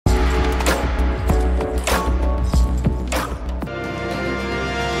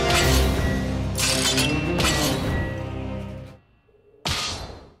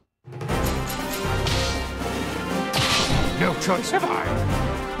choice have I?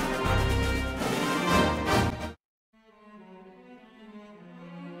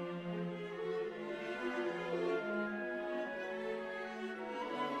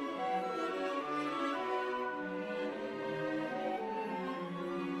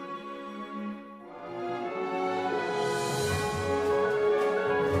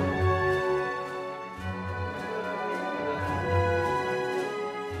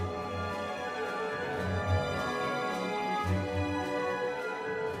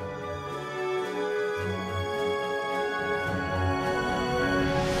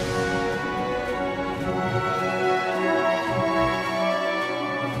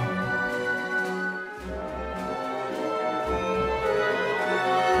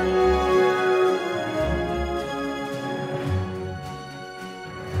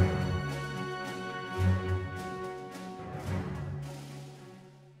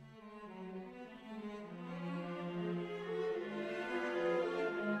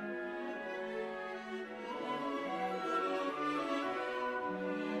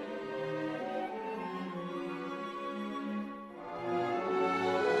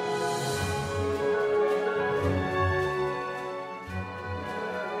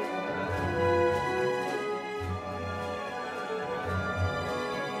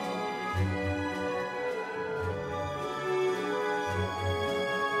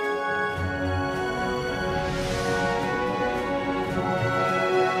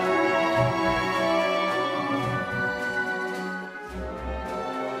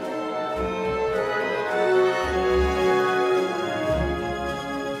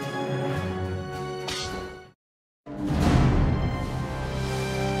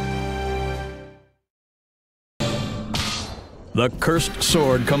 The cursed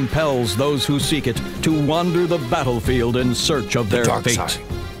sword compels those who seek it to wander the battlefield in search of their Dark fate. side.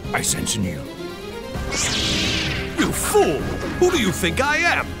 I sense in you. You fool! Who do you think I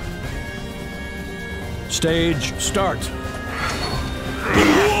am? Stage start.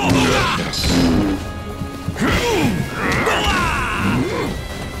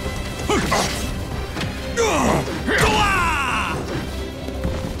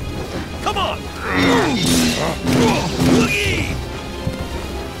 Come on!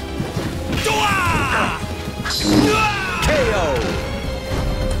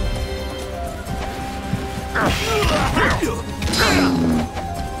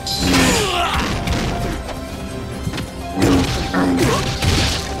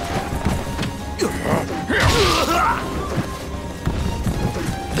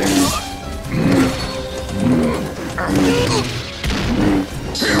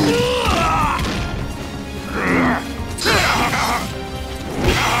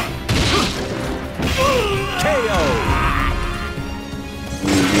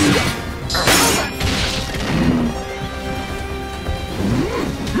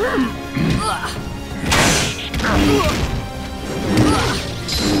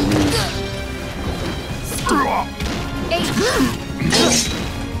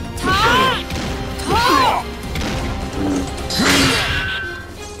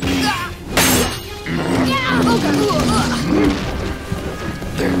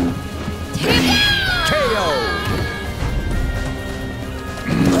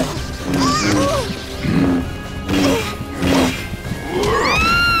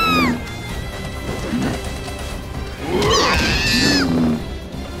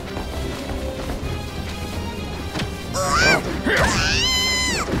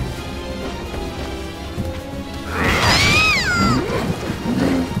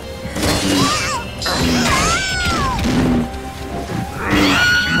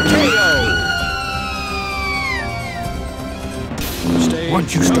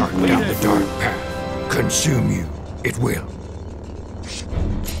 Once you start down the dark path, consume you, it will.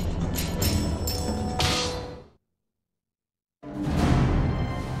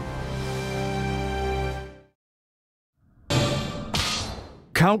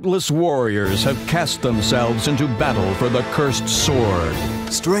 Countless warriors have cast themselves into battle for the cursed sword.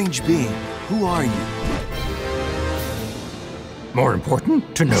 Strange being, who are you? More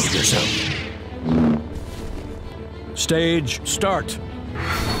important, to know yourself. Stage start.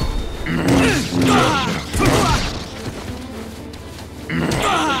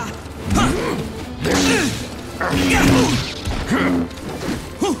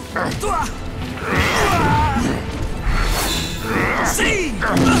 See!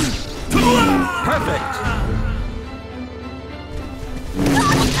 Perfect!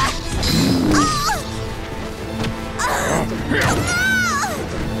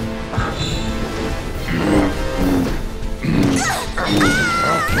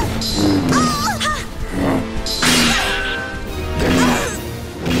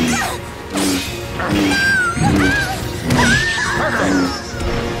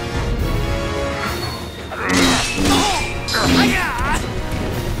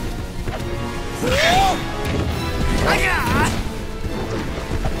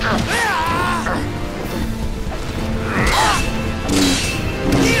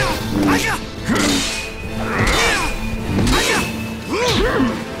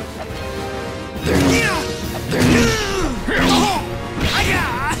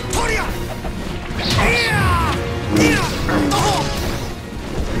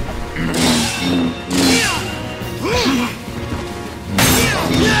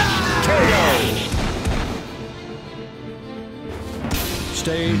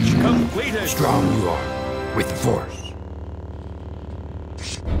 Stage completed. Strong you are, with the Force.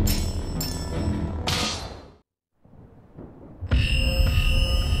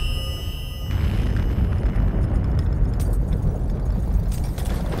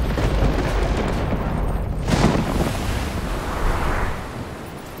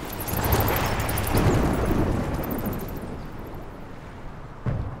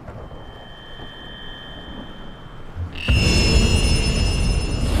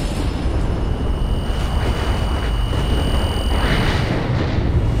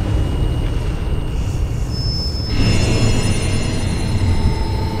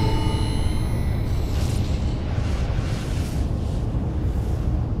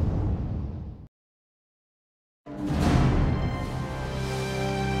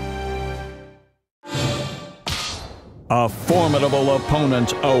 A formidable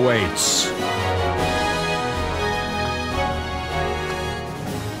opponent awaits.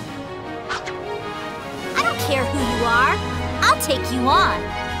 I don't care who you are. I'll take you on.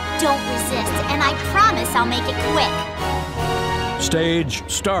 Don't resist, and I promise I'll make it quick. Stage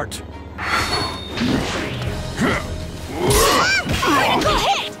start. Critical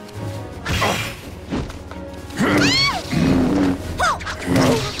hit!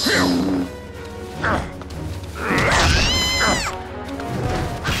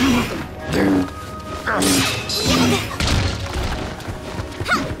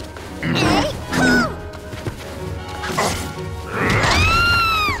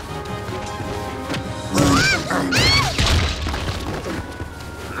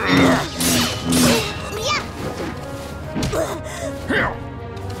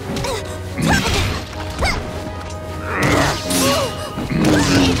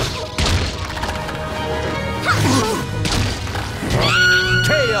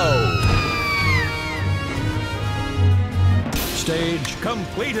 Stage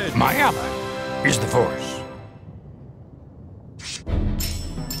completed. My ally is the Force.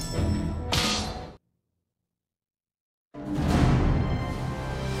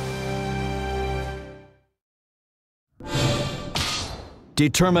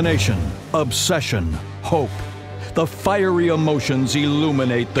 Determination, obsession, hope. The fiery emotions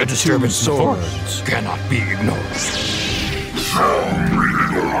illuminate the two disturbance in the swords. Force cannot be ignored.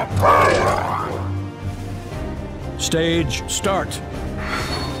 Stage start.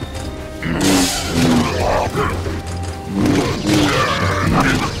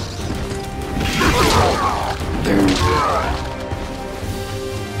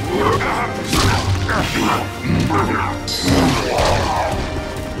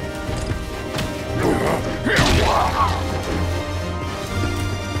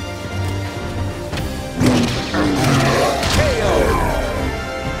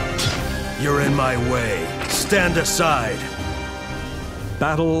 You're in my way. Stand aside.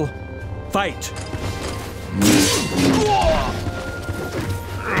 Battle, fight.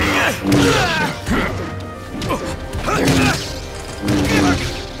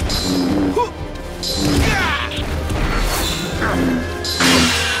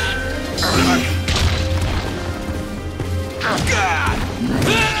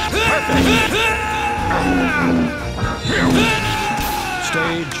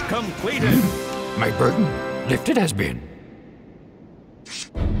 Stage completed. My burden lifted has been.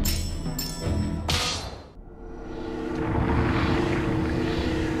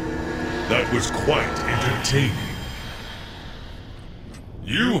 That was quite entertaining.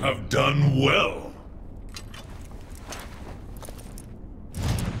 You have done well.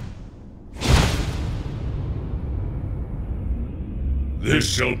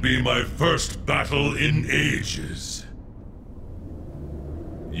 This shall be my first battle in ages.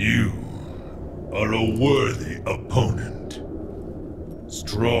 You are a worthy opponent.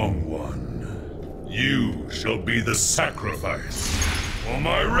 Strong one, you shall be the sacrifice for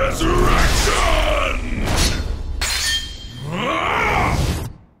my resurrection!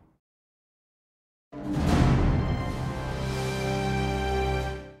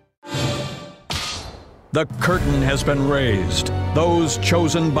 The curtain has been raised. Those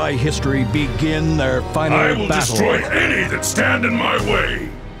chosen by history begin their final I will battle. destroy any that stand in my way!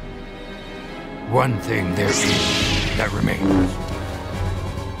 One thing there is that remains.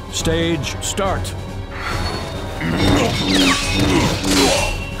 Stage start.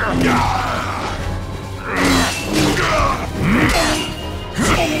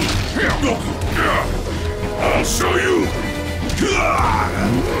 I'll show you!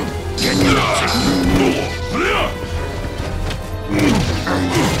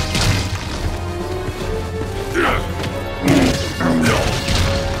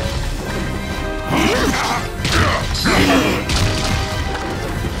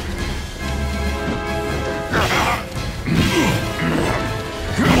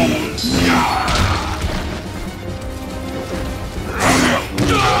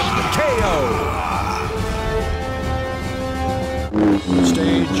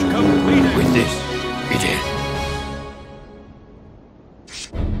 Stage completed. With this, it ends.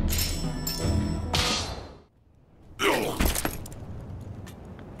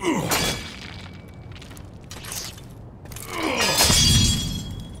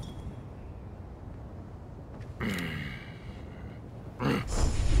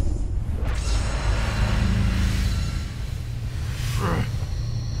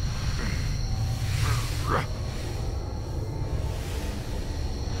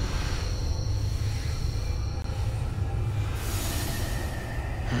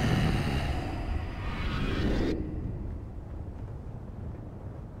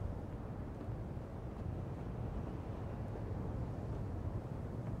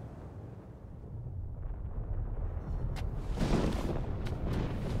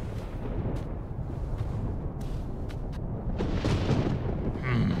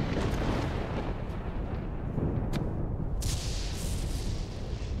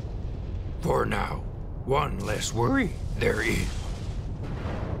 For now, one less worry there is.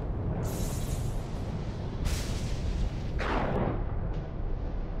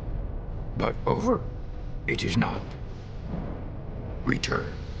 But over, it is not.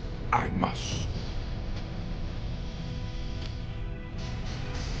 Return, I must.